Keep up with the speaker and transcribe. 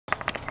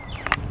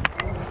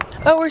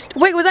Oh,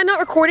 wait, was I not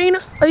recording?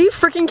 Are you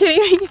freaking kidding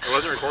me? I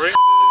wasn't recording?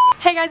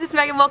 Hey guys, it's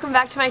Megan. Welcome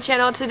back to my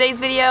channel. Today's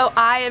video,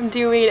 I am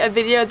doing a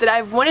video that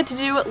I've wanted to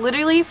do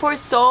literally for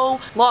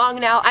so long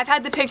now. I've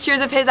had the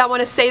pictures of his I want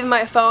to save in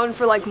my phone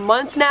for like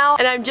months now,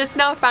 and I'm just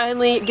now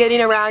finally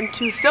getting around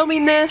to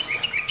filming this.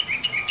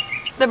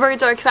 The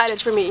birds are excited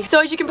for me.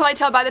 So as you can probably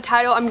tell by the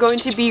title, I'm going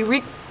to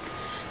be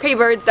okay,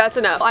 birds, that's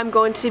enough. I'm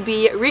going to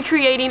be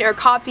recreating or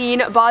copying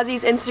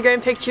Bazzi's Instagram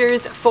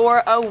pictures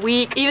for a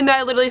week, even though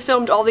I literally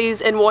filmed all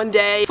these in one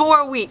day for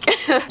a week.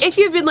 If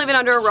you've been living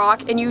under a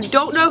rock and you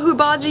don't know who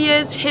Bazzi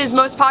is, his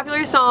most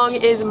popular song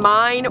is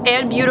Mine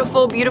and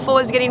Beautiful. Beautiful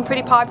is getting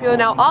pretty popular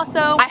now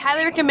also. I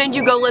highly recommend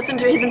you go listen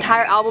to his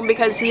entire album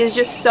because he is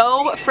just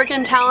so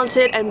freaking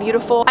talented and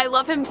beautiful. I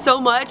love him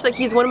so much. Like,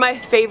 he's one of my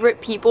favorite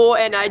people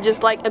and I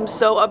just like am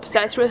so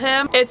obsessed with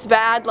him. It's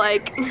bad,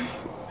 like...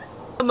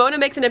 Mona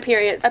makes an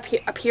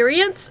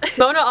appearance.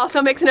 Mona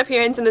also makes an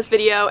appearance in this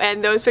video,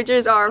 and those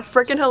pictures are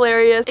freaking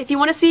hilarious. If you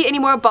want to see any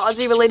more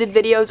Bazzi related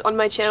videos on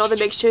my channel, then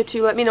make sure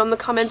to let me know in the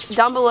comments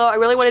down below. I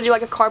really want to do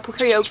like a carpool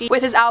karaoke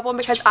with his album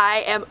because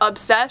I am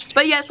obsessed.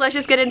 But yes, let's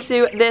just get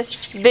into this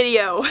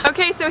video.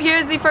 Okay, so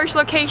here's the first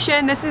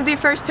location. This is the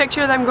first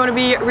picture that I'm going to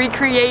be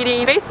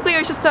recreating. Basically, it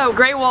was just a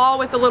gray wall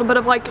with a little bit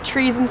of like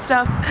trees and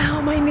stuff.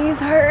 Ow, my knees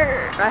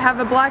hurt. I have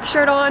a black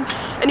shirt on,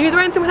 and he was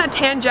wearing some kind of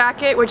tan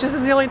jacket, which this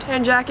is the only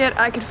tan jacket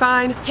I could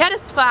find. He had his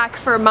plaque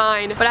for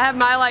Mine, but I have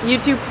my like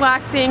YouTube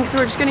plaque thing, so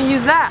we're just gonna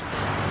use that.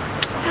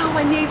 Ow,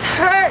 my knees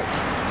hurt.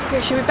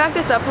 Here, should we back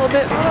this up a little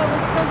bit? Oh, it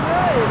looks so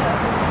good.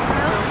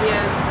 Oh, he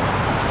is.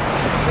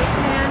 This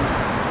hand.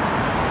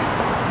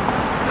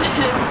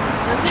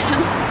 This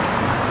hand.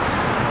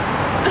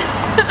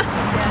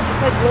 Yeah, just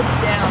like look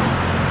down.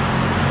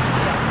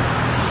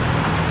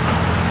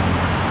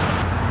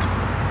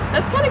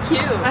 That's kind of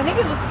cute. I think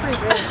it looks pretty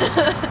good.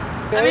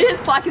 I mean,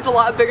 his plaque is a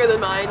lot bigger than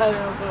mine. I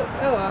know, but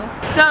oh well.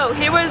 So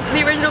here was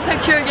the original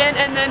picture again,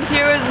 and then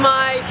here was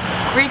my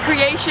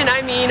recreation.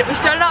 I mean, we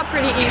started out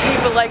pretty easy,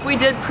 but like we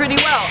did pretty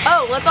well.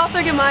 Oh, let's also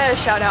give Maya a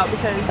shout out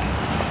because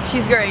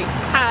she's great.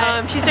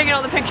 Hi. She's taking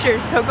all the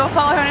pictures, so go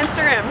follow her on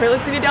Instagram. Her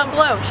links will be down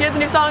below. She has a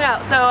new song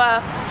out, so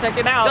check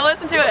it out. Go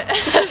listen to it.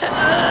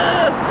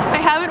 I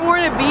haven't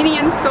worn a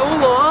beanie in so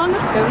long.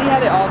 No, he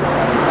had it all the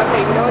way.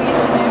 Okay, you know what you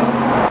should do?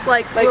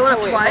 Like blow it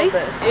up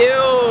twice?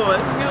 Ew,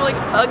 it's gonna look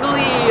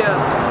ugly.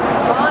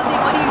 Bazzi,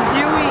 what are you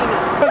doing?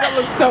 That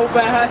looks so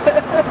bad.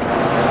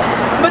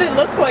 But it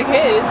looks like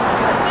his.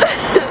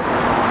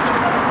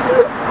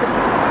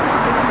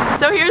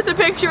 So here's the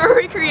picture we're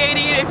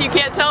recreating, if you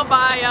can't tell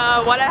by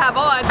what I have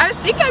on. I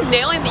think I'm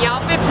nailing the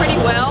outfit pretty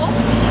well,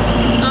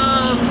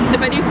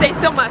 if I do say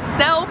so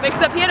myself,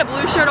 except he had a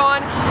blue shirt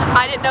on.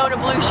 I didn't own a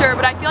blue shirt,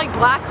 but I feel like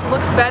black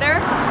looks better.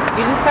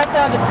 You just have to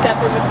have a step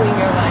in between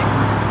your legs.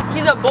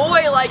 He's a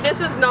boy, like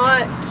this is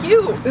not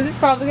cute. This is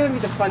probably gonna be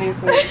the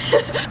funniest one.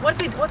 What's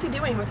he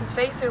doing with his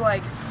face? Or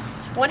like,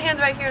 one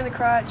hand's right here in the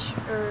crotch,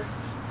 or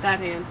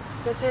that hand.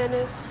 This hand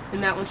is?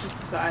 And that one's just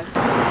beside.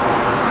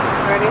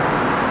 Ready?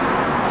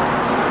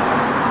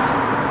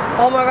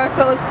 Oh my gosh,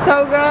 that looks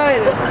so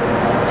good.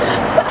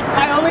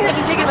 I only had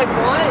to take it like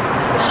once.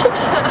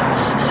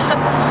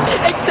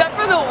 Except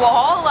for the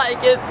wall,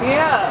 like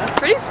it's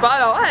pretty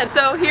spot on.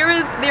 So here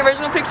is the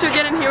original picture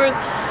again, and here is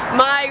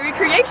my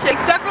recreation.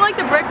 Except for like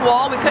the brick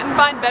wall, we couldn't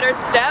find better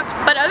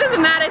steps. But other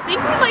than that, I think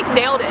we like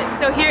nailed it.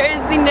 So here is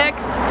the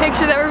next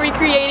picture that we're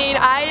recreating.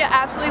 I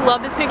absolutely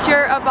love this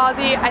picture of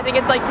Bazzi. I think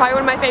it's like probably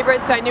one of my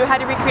favorites, so I knew how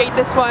to recreate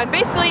this one.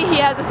 Basically,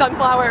 he has a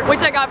sunflower,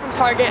 which I got from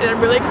Target, and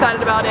I'm really excited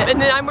about it. And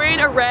then I'm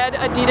wearing a red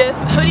Adidas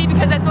hoodie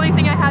because that's the only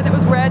thing I had that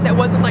was red that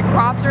wasn't like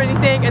cropped or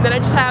anything. And then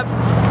I just have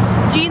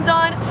jeans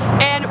on,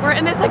 and we're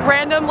in this like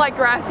random like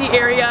grassy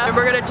area, and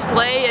we're gonna just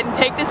lay and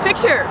take this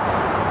picture.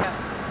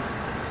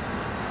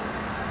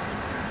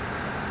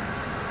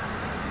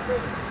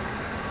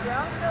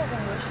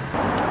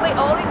 Wait,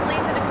 all these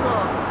leaves had to come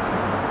off.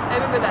 I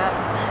remember that.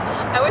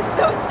 I was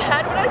so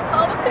sad when I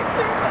saw the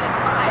picture, but it's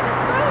fine, I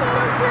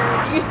don't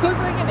care. You look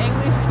like an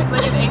angry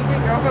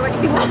girlfriend, like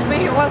he loves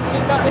me, he loves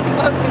me, he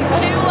loves me.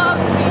 He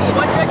loves me.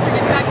 One Direction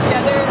get back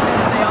together,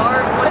 they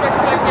are. One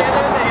Direction back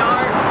together, they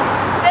are.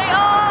 They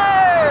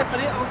are!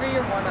 Put it over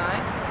your one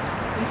eye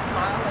and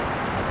smile like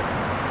this.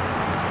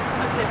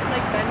 Okay, so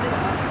like bend it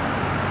up.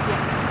 Yeah.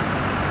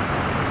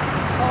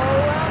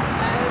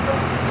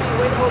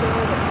 Wait, hold it.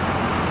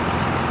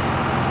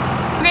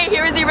 Okay,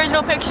 here was the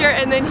original picture,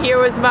 and then here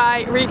was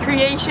my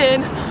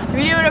recreation. Did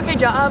we do an okay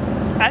job?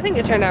 I think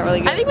it turned out really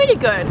good. I think we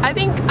did good. I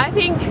think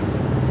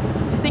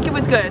it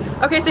was good.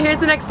 Okay, so here's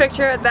the next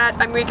picture that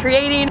I'm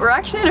recreating. We're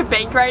actually at a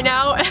bank right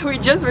now, and we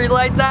just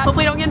realized that.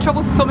 Hopefully I don't get in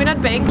trouble for filming at a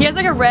bank. He has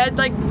like a red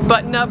like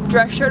button-up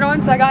dress shirt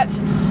on, so I got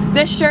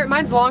this shirt.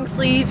 Mine's long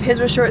sleeve, his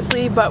was short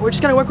sleeve, but we're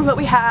just gonna work with what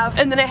we have.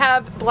 And then I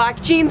have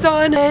black jeans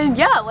on, and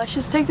yeah, let's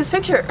just take this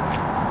picture.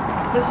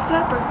 This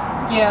stepper.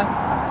 Yeah.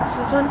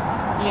 This one?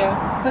 Yeah.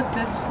 Put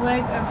this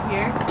leg up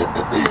here and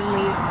then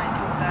lean on it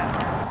with that.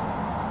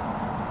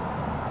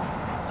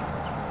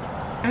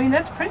 I mean,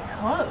 that's pretty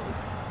close.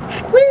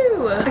 Woo!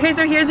 Woo! Okay,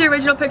 so here's the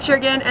original picture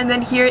again, and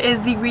then here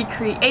is the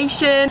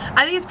recreation.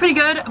 I think it's pretty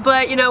good,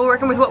 but you know, we're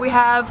working with what we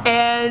have,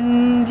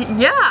 and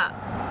yeah.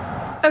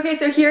 Okay,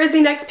 so here's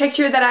the next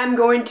picture that I'm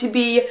going to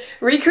be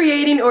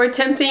recreating or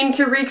attempting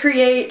to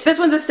recreate. This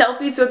one's a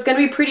selfie, so it's gonna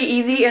be pretty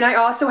easy, and I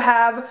also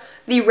have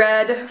the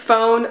red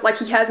phone like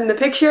he has in the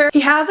picture.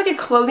 He has like a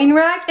clothing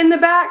rack in the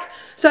back,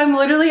 so I'm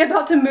literally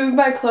about to move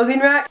my clothing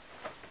rack.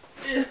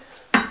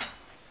 I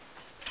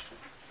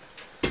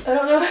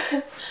don't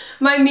know.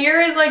 My mirror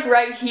is like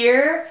right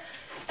here,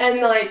 and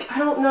like, I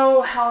don't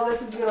know how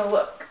this is gonna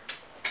look.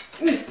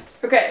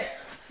 Okay,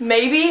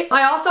 maybe.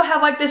 I also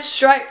have like this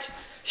striped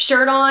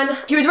shirt on.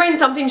 He was wearing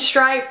something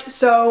striped,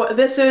 so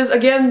this is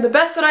again the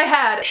best that I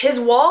had. His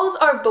walls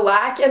are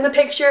black in the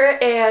picture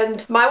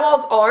and my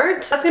walls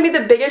aren't. That's gonna be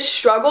the biggest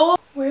struggle.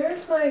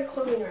 Where's my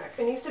clothing rack?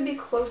 It needs to be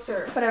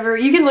closer. Whatever,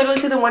 you can literally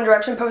see the One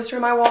Direction poster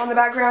on my wall in the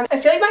background. I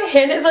feel like my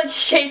hand is like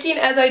shaking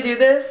as I do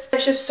this.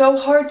 It's just so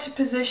hard to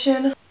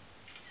position.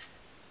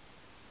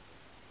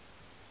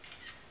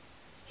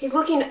 He's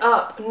looking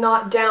up,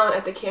 not down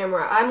at the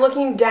camera. I'm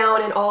looking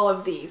down in all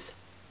of these.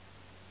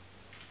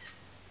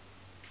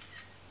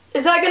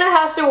 Is that gonna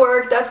have to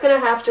work? That's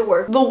gonna have to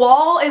work. The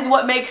wall is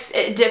what makes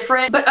it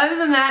different, but other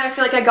than that, I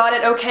feel like I got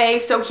it okay.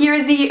 So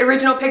here's the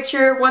original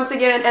picture once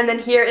again, and then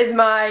here is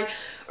my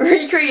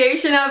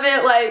recreation of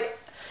it. Like,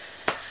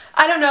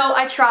 I don't know,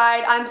 I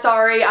tried. I'm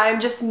sorry, I'm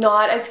just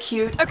not as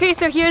cute. Okay,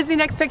 so here's the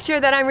next picture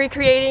that I'm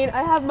recreating.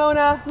 I have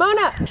Mona.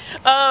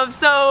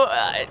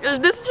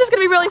 This is just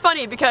gonna be really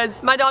funny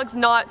because my dog's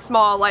not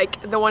small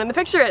like the one in the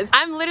picture is.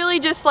 I'm literally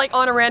just like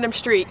on a random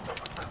street.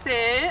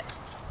 Sit.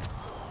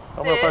 I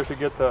don't know if I should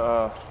get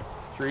the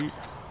street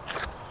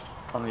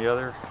on the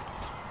other.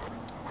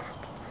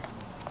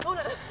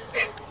 Mona.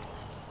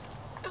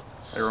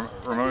 Hey,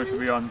 Ramona should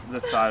be on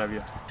this side of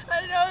you.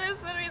 I know this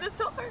is gonna be this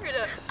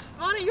hard.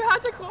 Mona, you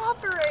have to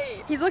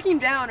cooperate. He's looking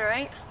down,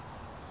 right?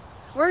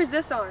 Where's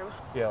this arm?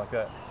 Yeah, like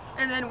that.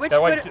 And then which that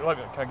foot? Way,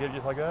 can I get it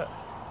just like that?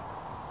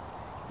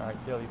 Alright,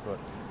 see how you foot.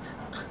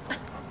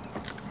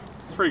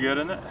 It's pretty good,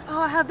 isn't it? Oh,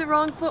 I have the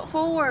wrong foot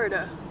forward.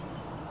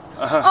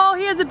 Oh,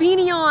 he has a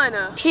beanie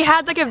on. He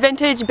had like a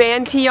vintage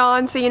band tee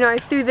on, so you know, I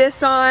threw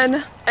this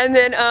on. And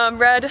then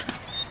red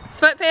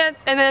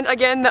sweatpants, and then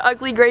again the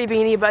ugly gray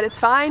beanie, but it's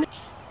fine.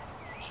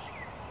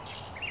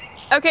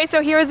 Okay,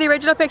 so here was the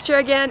original picture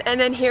again, and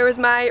then here was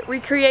my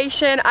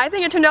recreation. I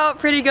think it turned out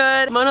pretty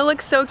good. Mona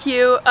looks so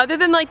cute, other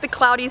than like the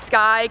cloudy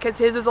sky, because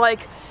his was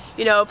like,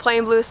 you know,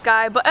 plain blue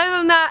sky, but other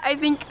than that, I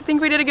think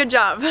we did a good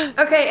job.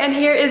 Okay, and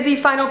here is the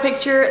final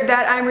picture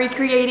that I'm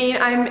recreating.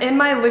 I'm in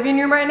my living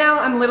room right now.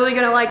 I'm literally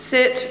gonna like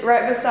sit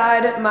right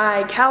beside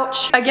my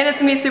couch. Again, it's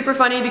gonna be super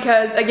funny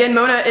because again,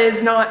 Mona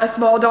is not a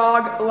small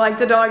dog like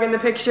the dog in the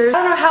picture. I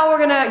don't know how we're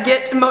gonna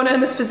get Mona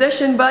in this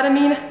position, but I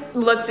mean,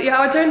 let's see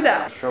how it turns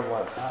out. Trouble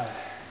outside.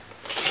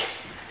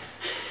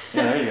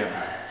 Yeah, there you go.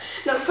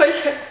 No,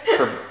 push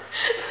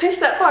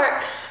that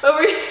part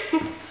over here.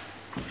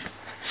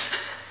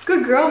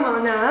 Good girl,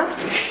 Mona.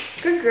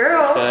 Good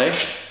girl. Okay.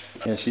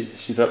 Yeah,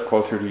 she's up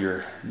closer to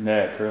your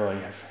neck, really.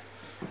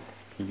 Can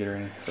you get her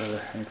any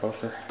further, any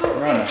closer?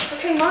 Okay,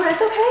 okay, Mona,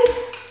 it's okay.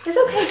 It's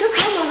okay. Good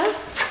girl, Mona.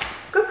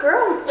 Good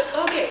girl.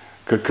 Okay.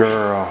 Good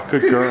girl.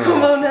 Good girl. Good girl,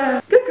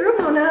 Mona. Good girl,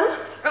 Mona.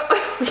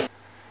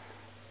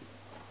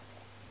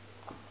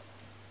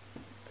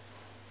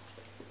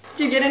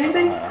 Did you get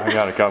anything? I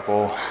got a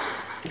couple.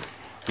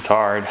 It's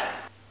hard.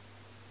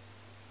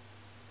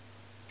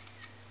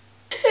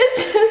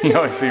 It's just You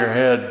always see her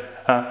head,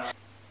 huh?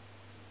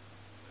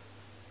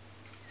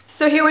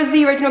 So here was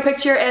the original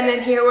picture, and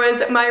then here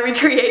was my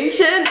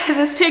recreation.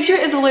 This picture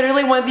is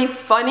literally one of the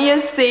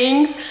funniest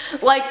things.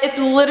 Like, it's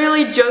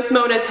literally just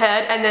Mona's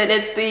head, and then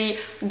it's the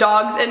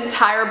dog's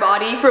entire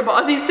body for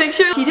Bazzi's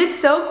picture. She did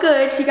so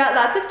good. She got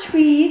lots of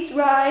treats,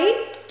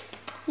 right?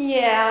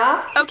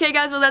 Yeah. Okay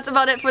guys, well that's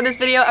about it for this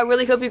video. I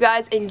really hope you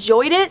guys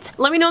enjoyed it.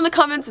 Let me know in the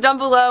comments down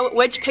below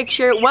which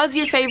picture was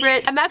your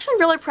favorite. I'm actually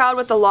really proud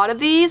with a lot of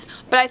these,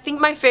 but I think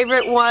my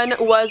favorite one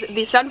was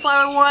the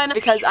sunflower one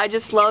because I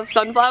just love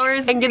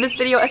sunflowers. And give this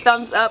video a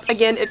thumbs up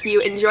again if you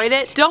enjoyed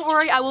it. Don't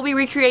worry, I will be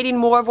recreating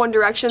more of One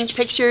Direction's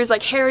pictures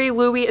like Harry,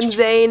 Louis, and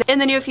Zayn in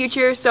the near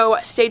future, so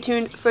stay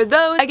tuned for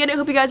those. Again, I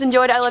hope you guys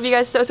enjoyed. I love you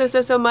guys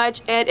so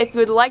much, and if you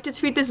would like to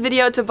tweet this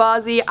video to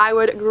Bazzi, I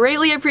would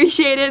greatly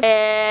appreciate it,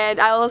 and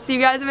I will see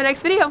you guys in my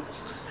next video.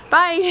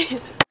 Bye!